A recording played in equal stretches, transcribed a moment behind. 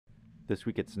This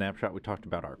week at Snapshot, we talked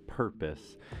about our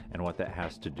purpose and what that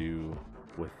has to do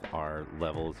with our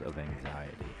levels of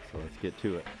anxiety. So let's get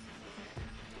to it.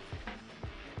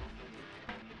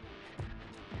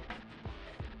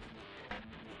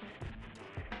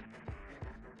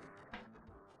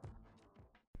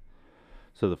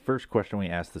 So the first question we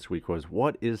asked this week was,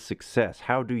 what is success?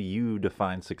 How do you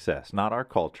define success? Not our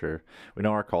culture. We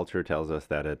know our culture tells us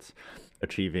that it's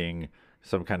achieving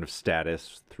some kind of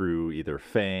status through either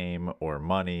fame or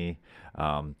money,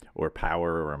 or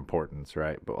power or importance,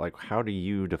 right? But like, how do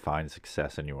you define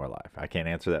success in your life? I can't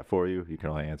answer that for you. You can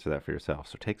only answer that for yourself.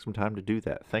 So take some time to do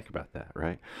that. Think about that,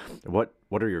 right?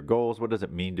 What are your goals? What does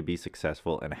it mean to be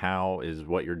successful? And how is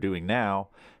what you're doing now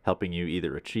helping you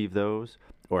either achieve those,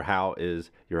 or how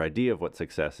is your idea of what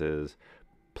success is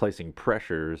placing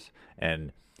pressures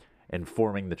and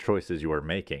informing the choices you are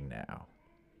making now?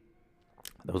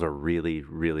 Those are really,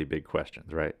 really big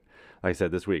questions, right? Like I said,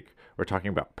 this week, we're talking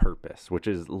about purpose, which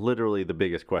is literally the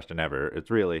biggest question ever. It's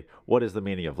really, what is the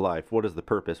meaning of life? What is the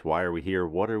purpose? Why are we here?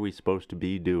 What are we supposed to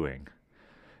be doing?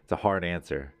 It's a hard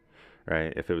answer,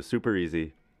 right? If it was super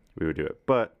easy, we would do it.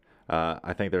 But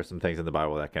I think there's some things in the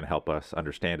Bible that can help us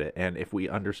understand it. And if we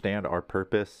understand our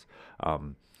purpose,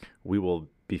 we will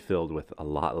be filled with a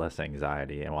lot less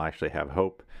anxiety, and we'll actually have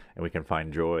hope, and we can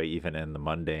find joy even in the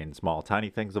mundane, small, tiny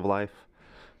things of life.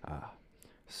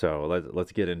 So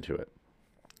let's get into it.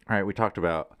 All right, we talked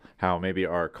about how maybe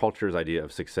our culture's idea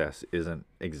of success isn't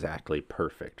exactly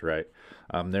perfect, right?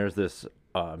 There's this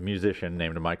musician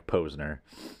named Mike Posner,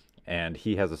 and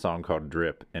he has a song called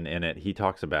Drip, and in it he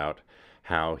talks about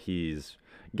how he's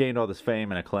gained all this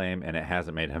fame and acclaim, and it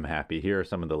hasn't made him happy. Here are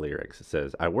some of the lyrics. It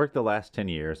says, "I worked the last 10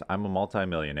 years. I'm a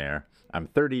multimillionaire. I'm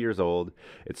 30 years old.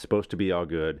 It's supposed to be all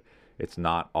good. It's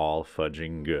not all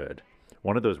fudging good."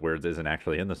 One of those words isn't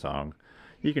actually in the song.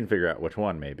 You can figure out which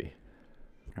one, maybe.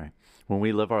 Right. When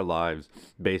we live our lives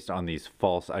based on these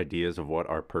false ideas of what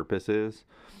our purpose is,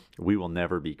 we will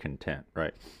never be content,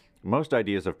 right? Most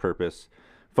ideas of purpose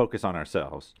focus on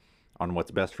ourselves, on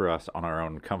what's best for us, on our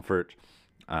own comfort,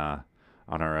 on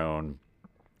our own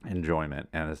enjoyment,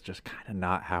 and it's just kind of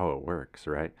not how it works,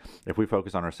 right? If we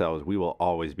focus on ourselves, we will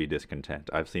always be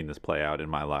discontent. I've seen this play out in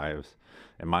my life,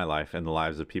 in the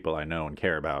lives of people I know and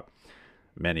care about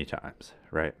many times,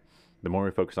 right? The more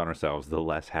we focus on ourselves, the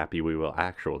less happy we will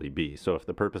actually be. So if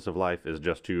the purpose of life is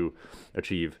just to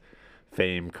achieve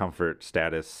fame, comfort,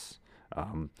 status,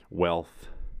 wealth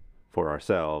for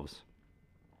ourselves,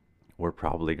 we're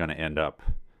probably going to end up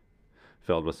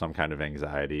filled with some kind of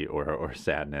anxiety or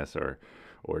sadness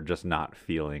or just not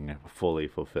feeling fully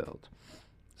fulfilled.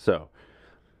 So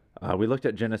we looked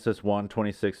at Genesis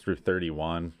 1:26 through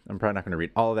 31. I'm probably not going to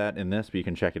read all of that in this, but you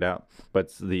can check it out. But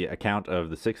it's the account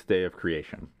of the sixth day of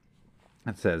creation.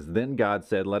 It says, "Then God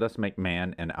said, 'Let us make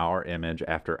man in our image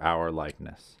after our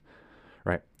likeness.'"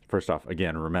 Right? First off,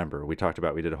 again, remember, we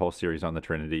did a whole series on the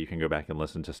Trinity. You can go back and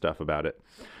listen to stuff about it.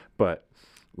 But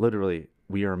literally,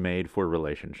 we are made for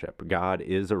relationship. God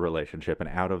is a relationship, and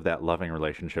out of that loving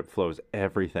relationship flows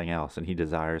everything else. And he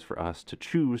desires for us to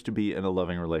choose to be in a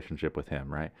loving relationship with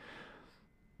him, right?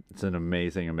 It's an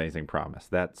amazing, amazing promise.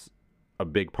 That's a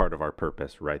big part of our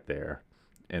purpose right there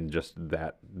in just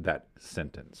that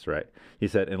sentence, right? He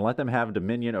said, "And let them have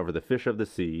dominion over the fish of the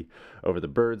sea, over the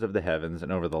birds of the heavens,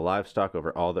 and over the livestock,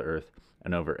 over all the earth,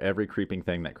 and over every creeping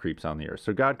thing that creeps on the earth."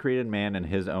 So God created man in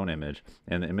his own image.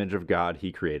 In the image of God,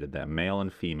 he created them. Male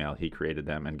and female, he created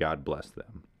them, and God blessed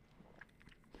them.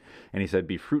 And he said,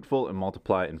 "Be fruitful and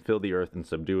multiply and fill the earth and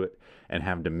subdue it, and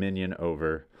have dominion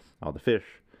over all the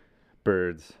fish,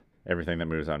 birds, everything that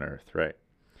moves on earth," right?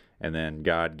 And then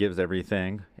God gives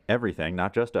everything,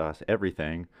 not just us,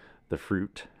 everything, the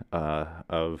fruit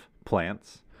of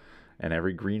plants, and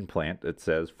every green plant, it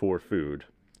says, for food.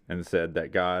 And said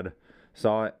that God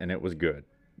saw it, and it was good.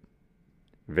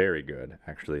 Very good,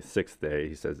 actually. Sixth day,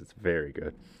 he says it's very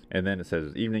good. And then it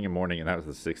says evening and morning, and that was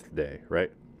the sixth day,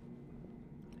 right?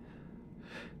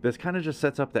 This kind of just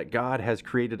sets up that God has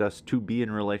created us to be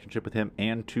in relationship with him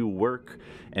and to work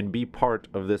and be part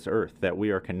of this earth, that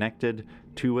we are connected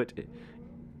to it,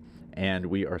 and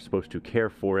we are supposed to care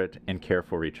for it and care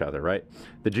for each other, right?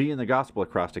 The G in the gospel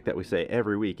acrostic that we say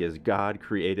every week is God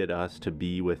created us to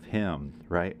be with him,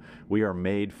 right? We are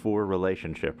made for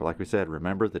relationship. Like we said,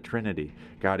 remember the Trinity.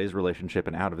 God is relationship,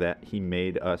 and out of that, he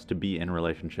made us to be in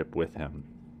relationship with him.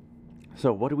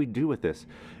 So what do we do with this?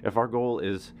 If our goal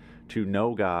is to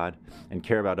know God and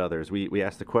care about others, we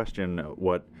ask the question,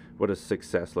 what does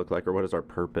success look like, or what is our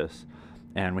purpose?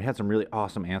 And we had some really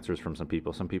awesome answers from some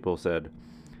people. Some people said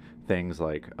things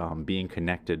like being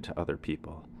connected to other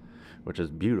people, which is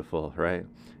beautiful, right?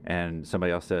 And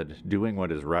somebody else said doing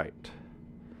what is right.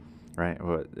 right?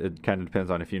 Well, it kind of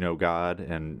depends on if you know God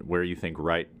and where you think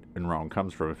right and wrong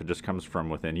comes from. If it just comes from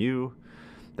within you,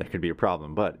 that could be a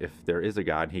problem. But if there is a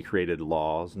God, he created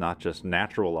laws, not just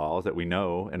natural laws that we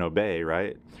know and obey,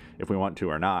 right? If we want to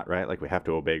or not, right? Like we have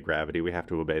to obey gravity, we have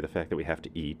to obey the fact that we have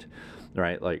to eat,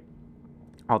 right? Like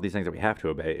all these things that we have to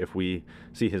obey. If we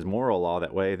see his moral law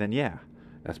that way, then yeah,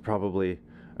 that's probably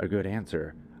a good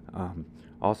answer.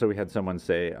 Also, we had someone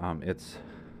say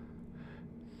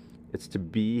it's to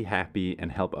be happy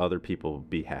and help other people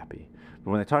be happy.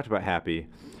 But when they talked about happy,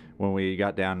 when we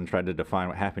got down and tried to define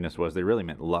what happiness was, they really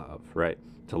meant love, right?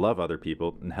 To love other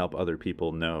people and help other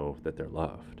people know that they're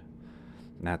loved.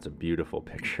 And that's a beautiful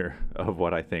picture of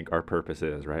what I think our purpose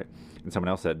is, right? And someone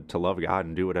else said to love God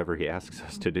and do whatever he asks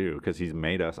us to do because he's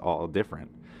made us all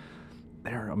different.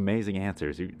 They're amazing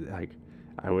answers.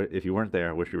 If you weren't there,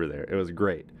 I wish you were there. It was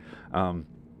great. Right?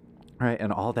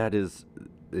 And all that is,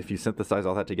 if you synthesize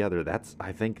all that together, that's,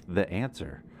 I think, the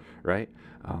answer, right?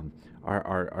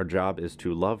 Our job is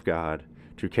to love God,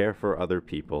 to care for other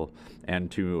people, and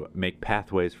to make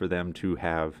pathways for them to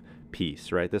have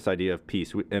peace, right? This idea of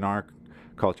peace. In our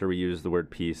culture, we use the word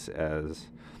peace as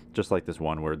just like this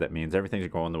one word that means everything's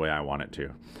going the way I want it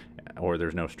to, or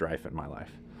there's no strife in my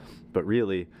life. But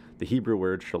really, the Hebrew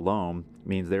word shalom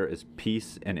means there is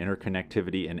peace and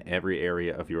interconnectivity in every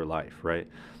area of your life, right?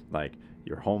 Like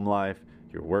your home life,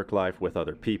 your work life, with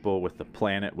other people, with the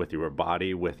planet, with your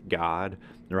body, with God,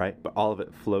 right? But all of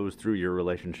it flows through your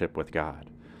relationship with God,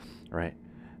 right?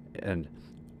 And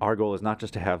our goal is not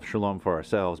just to have shalom for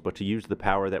ourselves, but to use the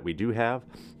power that we do have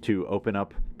to open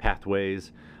up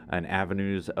pathways and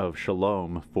avenues of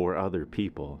shalom for other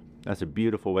people. That's a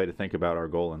beautiful way to think about our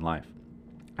goal in life.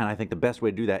 And I think the best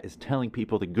way to do that is telling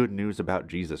people the good news about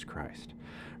Jesus Christ,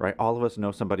 right? All of us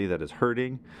know somebody that is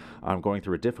hurting, going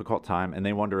through a difficult time, and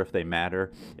they wonder if they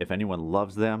matter, if anyone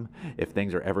loves them, if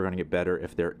things are ever going to get better,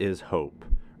 if there is hope,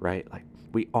 right? Like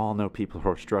we all know people who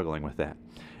are struggling with that.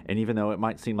 And even though it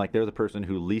might seem like they're the person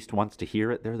who least wants to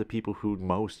hear it, they're the people who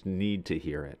most need to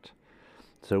hear it.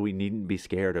 So we needn't be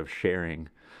scared of sharing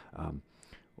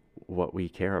what we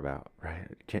care about, right?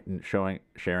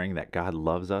 Sharing that God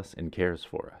loves us and cares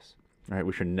for us, right?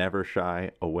 We should never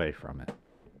shy away from it.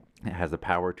 It has the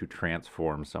power to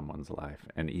transform someone's life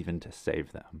and even to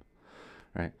save them,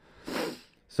 right?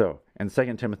 So in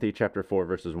 2 Timothy chapter 4,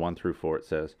 verses 1 through 4, it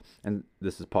says, and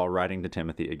this is Paul writing to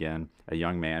Timothy again, a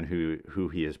young man who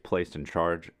he has placed in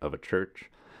charge of a church.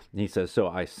 And he says, so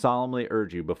I solemnly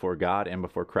urge you before God and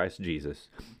before Christ Jesus,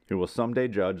 who will someday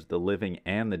judge the living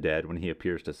and the dead when he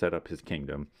appears to set up his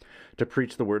kingdom, to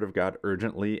preach the word of God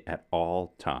urgently at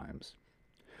all times,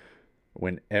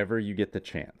 whenever you get the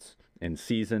chance, in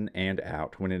season and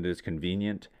out, when it is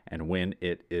convenient and when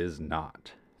it is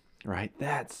not. Right?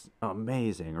 That's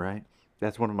amazing, right?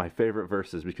 That's one of my favorite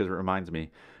verses because it reminds me,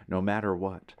 no matter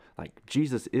what, like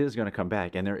Jesus is going to come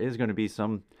back and there is going to be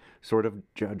some sort of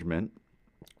judgment,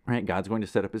 right? God's going to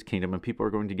set up his kingdom and people are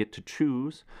going to get to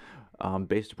choose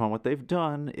based upon what they've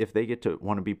done, if they get to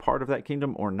want to be part of that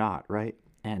kingdom or not, right?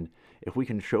 And if we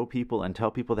can show people and tell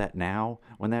people that now,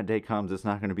 when that day comes, it's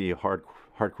not going to be a hard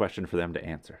question for them to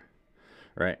answer,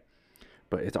 right?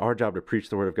 But it's our job to preach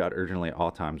the word of God urgently at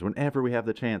all times, whenever we have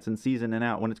the chance, in season and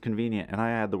out, when it's convenient. And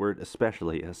I add the word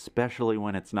especially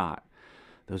when it's not.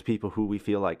 Those people who we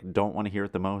feel like don't want to hear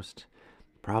it the most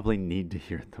probably need to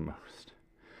hear it the most,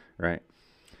 right?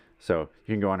 So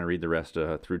you can go on and read the rest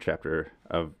through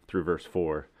verse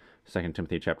 4, 2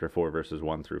 Timothy chapter 4, verses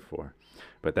 1 through 4.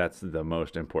 But that's the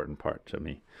most important part to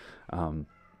me. And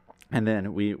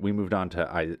then we moved on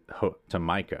to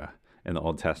Micah in the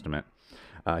Old Testament.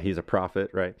 He's a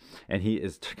prophet, right? And he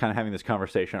is kind of having this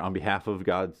conversation on behalf of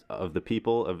the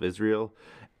people of Israel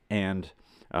and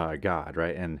God,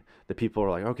 right? And the people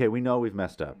are like, okay, we know we've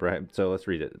messed up, right? So let's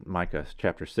read it. Micah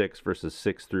chapter 6, verses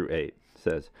 6 through 8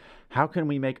 says, how can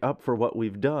we make up for what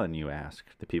we've done, you ask?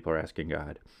 The people are asking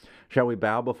God. Shall we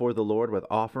bow before the Lord with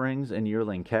offerings and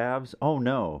yearling calves? Oh,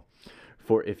 no.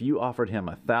 For if you offered him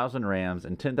 1,000 rams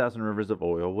and 10,000 rivers of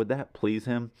oil, would that please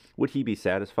him? Would he be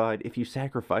satisfied? If you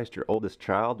sacrificed your oldest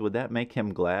child, would that make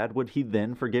him glad? Would he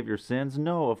then forgive your sins?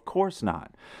 No, of course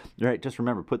not. Right? Just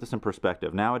remember, put this in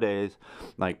perspective. Nowadays,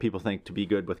 like people think to be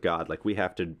good with God, like we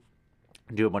have to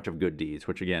do a bunch of good deeds,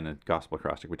 which again, in Gospel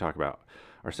Acrostic, we talk about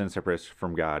our sin separates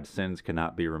from God. Sins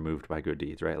cannot be removed by good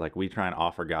deeds, right? Like we try and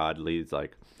offer God leads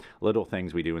like little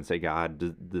things we do and say, God,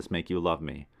 does this make you love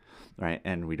me? Right?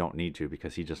 And we don't need to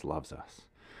because he just loves us.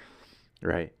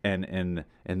 Right? And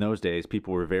in those days,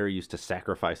 people were very used to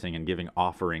sacrificing and giving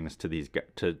offerings to these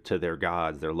to their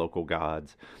gods, their local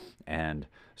gods. And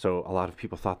so a lot of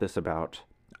people thought this about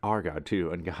our God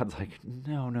too. And God's like,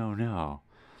 no.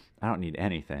 I don't need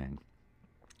anything,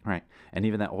 right? And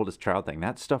even that oldest child thing,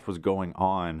 that stuff was going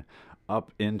on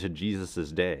up into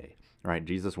Jesus's day, right?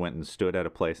 Jesus went and stood at a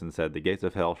place and said, the gates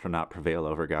of hell shall not prevail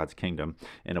over God's kingdom,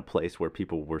 in a place where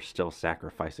people were still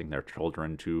sacrificing their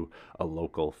children to a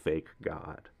local fake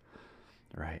god,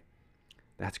 right?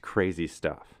 That's crazy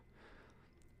stuff.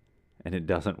 And it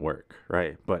doesn't work,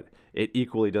 right? But it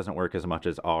equally doesn't work as much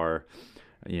as our,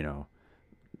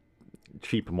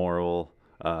 cheap moral,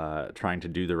 trying to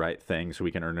do the right thing so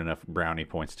we can earn enough brownie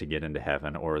points to get into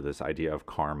heaven, or this idea of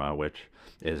karma, which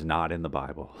is not in the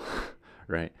Bible,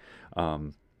 right?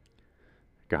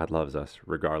 God loves us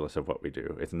regardless of what we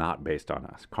do. It's not based on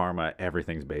us. Karma,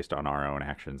 everything's based on our own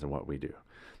actions and what we do,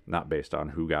 not based on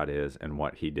who God is and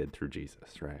what he did through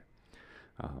Jesus, right?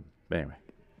 But anyway.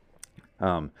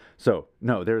 So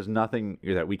no, there's nothing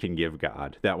that we can give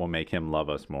God that will make him love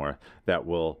us more, that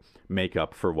will make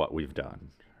up for what we've done,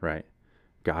 right?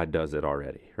 God does it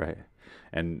already, right?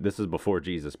 And this is before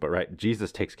Jesus, but right,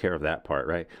 Jesus takes care of that part,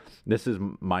 right? This is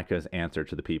Micah's answer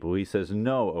to the people. He says,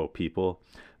 "Know, O people,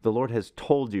 the Lord has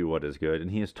told you what is good, and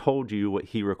he has told you what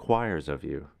he requires of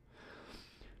you,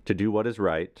 to do what is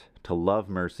right, to love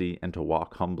mercy, and to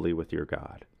walk humbly with your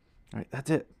God." All right, that's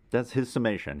it. That's his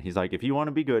summation. He's like, if you want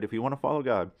to be good, if you want to follow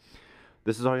God,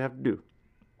 this is all you have to do.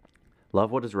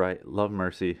 Love what is right, love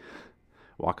mercy,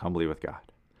 walk humbly with God,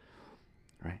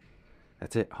 right?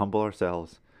 That's it. Humble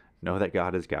ourselves, know that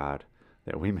God is God,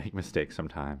 that we make mistakes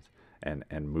sometimes, and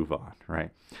move on,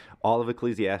 right? All of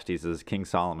Ecclesiastes is King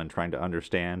Solomon trying to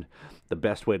understand the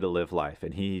best way to live life.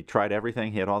 And he tried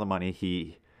everything. He had all the money.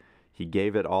 He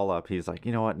gave it all up. He's like,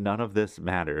 you know what? None of this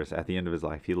matters at the end of his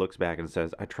life. He looks back and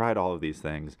says, I tried all of these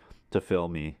things to fill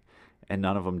me, and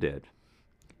none of them did.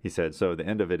 He said, so the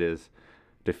end of it is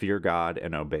to fear God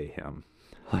and obey him.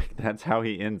 Like, that's how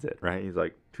he ends it, right? He's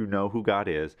like, to know who God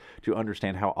is, to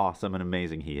understand how awesome and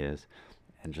amazing he is,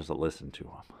 and just listen to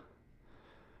him,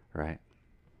 right?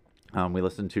 We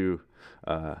listened to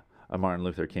a Martin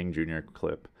Luther King Jr.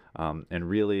 clip, and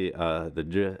really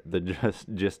the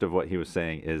gist of what he was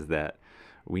saying is that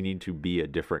we need to be a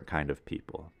different kind of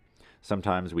people.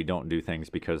 Sometimes we don't do things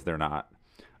because they're not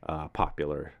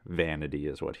popular. Vanity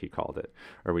is what he called it.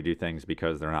 Or we do things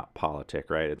because they're not politic,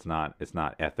 right? It's not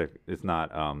ethic. It's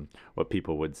not what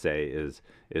people would say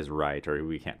is right, or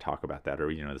we can't talk about that,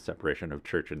 or the separation of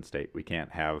church and state. We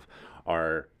can't have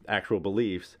our actual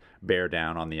beliefs bear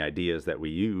down on the ideas that we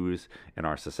use in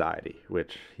our society,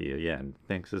 which he again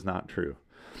thinks is not true,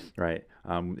 right?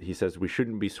 He says we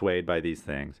shouldn't be swayed by these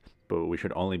things, but we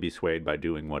should only be swayed by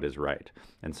doing what is right.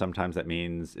 And sometimes that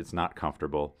means it's not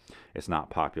comfortable, it's not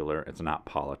popular, it's not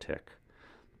politic,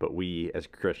 but we as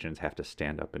Christians have to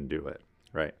stand up and do it,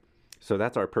 right? So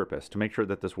that's our purpose, to make sure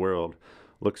that this world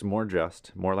looks more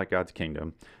just, more like God's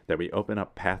kingdom, that we open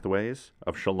up pathways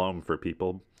of shalom for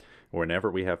people whenever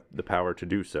we have the power to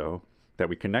do so, that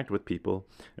we connect with people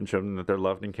and show them that they're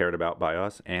loved and cared about by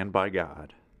us and by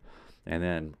God. And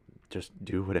then just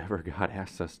do whatever God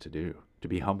asks us to do, to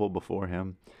be humble before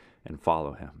him and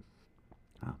follow him.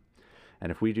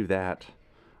 And if we do that,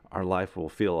 our life will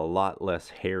feel a lot less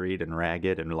harried and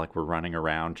ragged and like we're running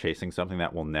around chasing something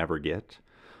that we'll never get.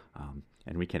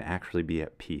 And we can actually be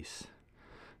at peace.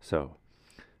 So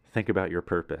think about your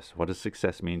purpose. What does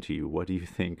success mean to you? What do you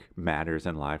think matters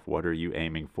in life? What are you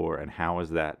aiming for? And how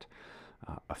is that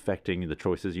affecting the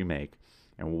choices you make?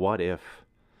 And what if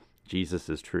Jesus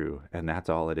is true, and that's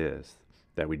all it is,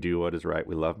 that we do what is right,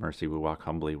 we love mercy, we walk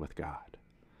humbly with God?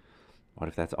 What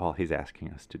if that's all he's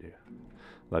asking us to do?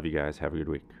 Love you guys. Have a good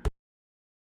week.